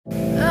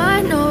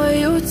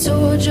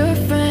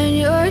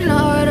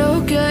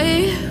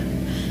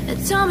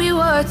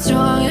what's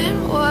wrong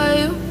and why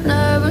you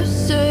never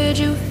said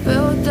you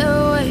felt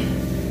that way.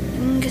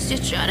 And guess you're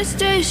trying to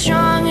stay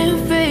strong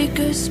and fake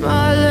a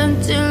smile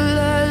until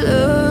I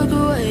look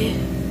away.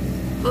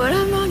 But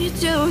I've known you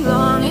too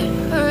long,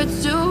 it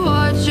hurts to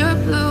watch your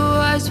blue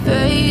eyes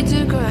fade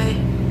to gray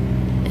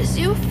as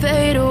you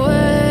fade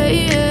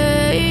away,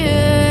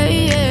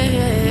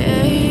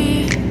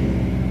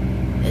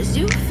 as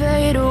you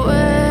fade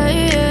away.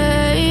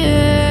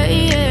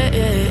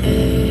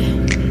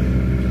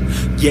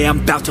 Yeah,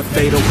 I'm about to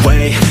fade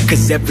away,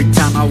 cause every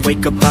time I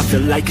wake up I feel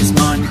like it's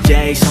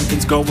Monday.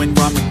 Something's going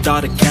wrong with all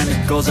the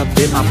chemicals up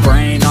in my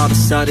brain. All of a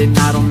sudden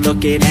I don't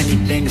look at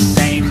anything the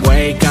same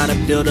way. Got a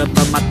buildup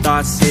of my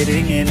thoughts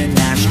sitting in an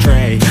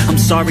ashtray. I'm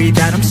sorry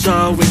that I'm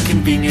so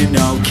inconvenient,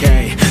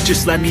 okay.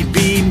 Just let me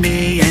be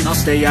me and I'll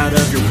stay out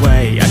of your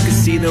way. I can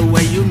see the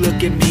way you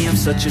look at me, I'm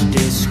such a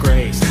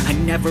disgrace. I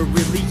never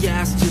really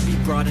asked to be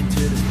brought into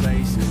this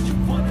place. You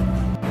wanna...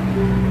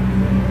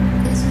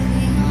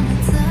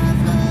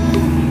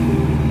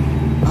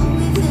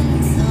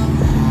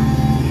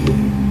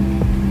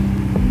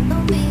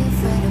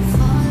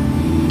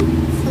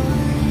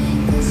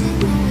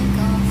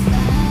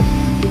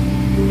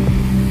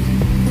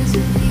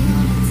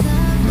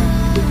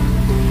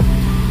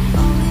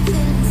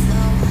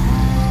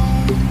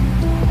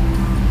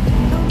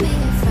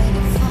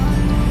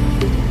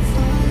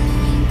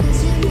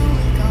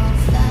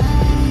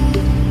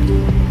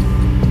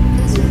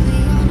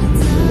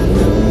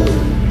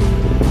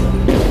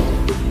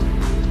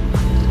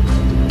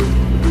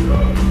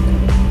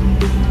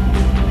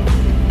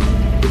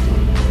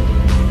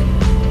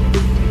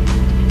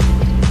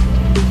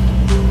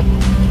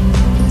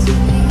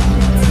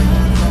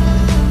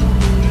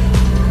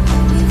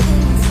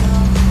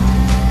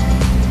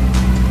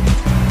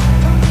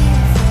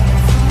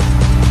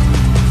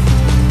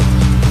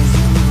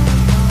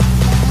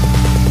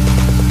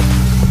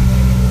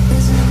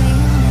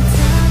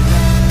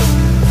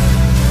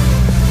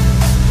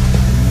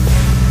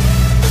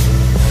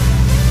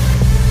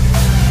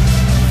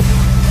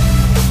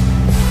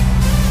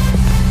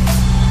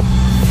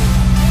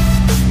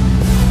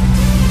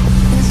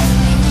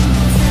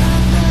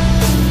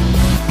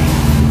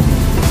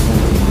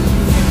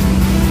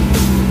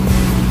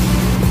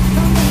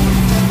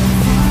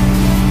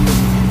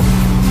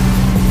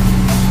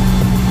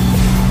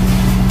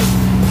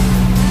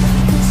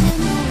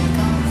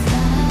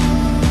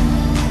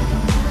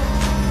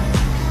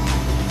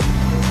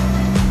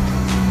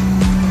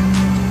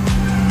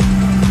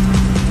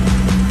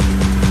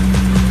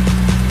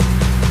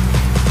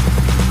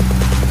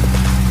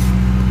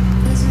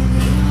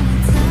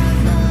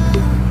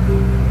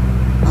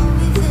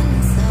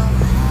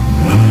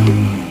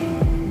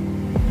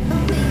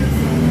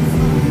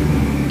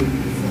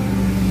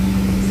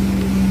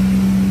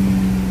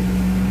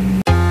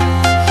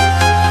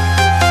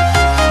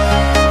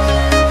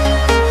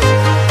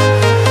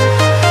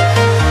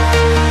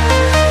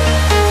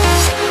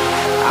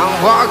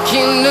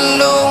 Walking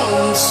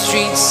alone, the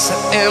streets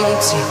are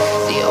empty.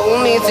 The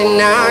only thing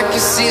I can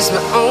see is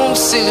my own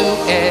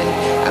silhouette.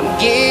 I'm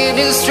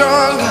getting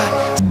stronger.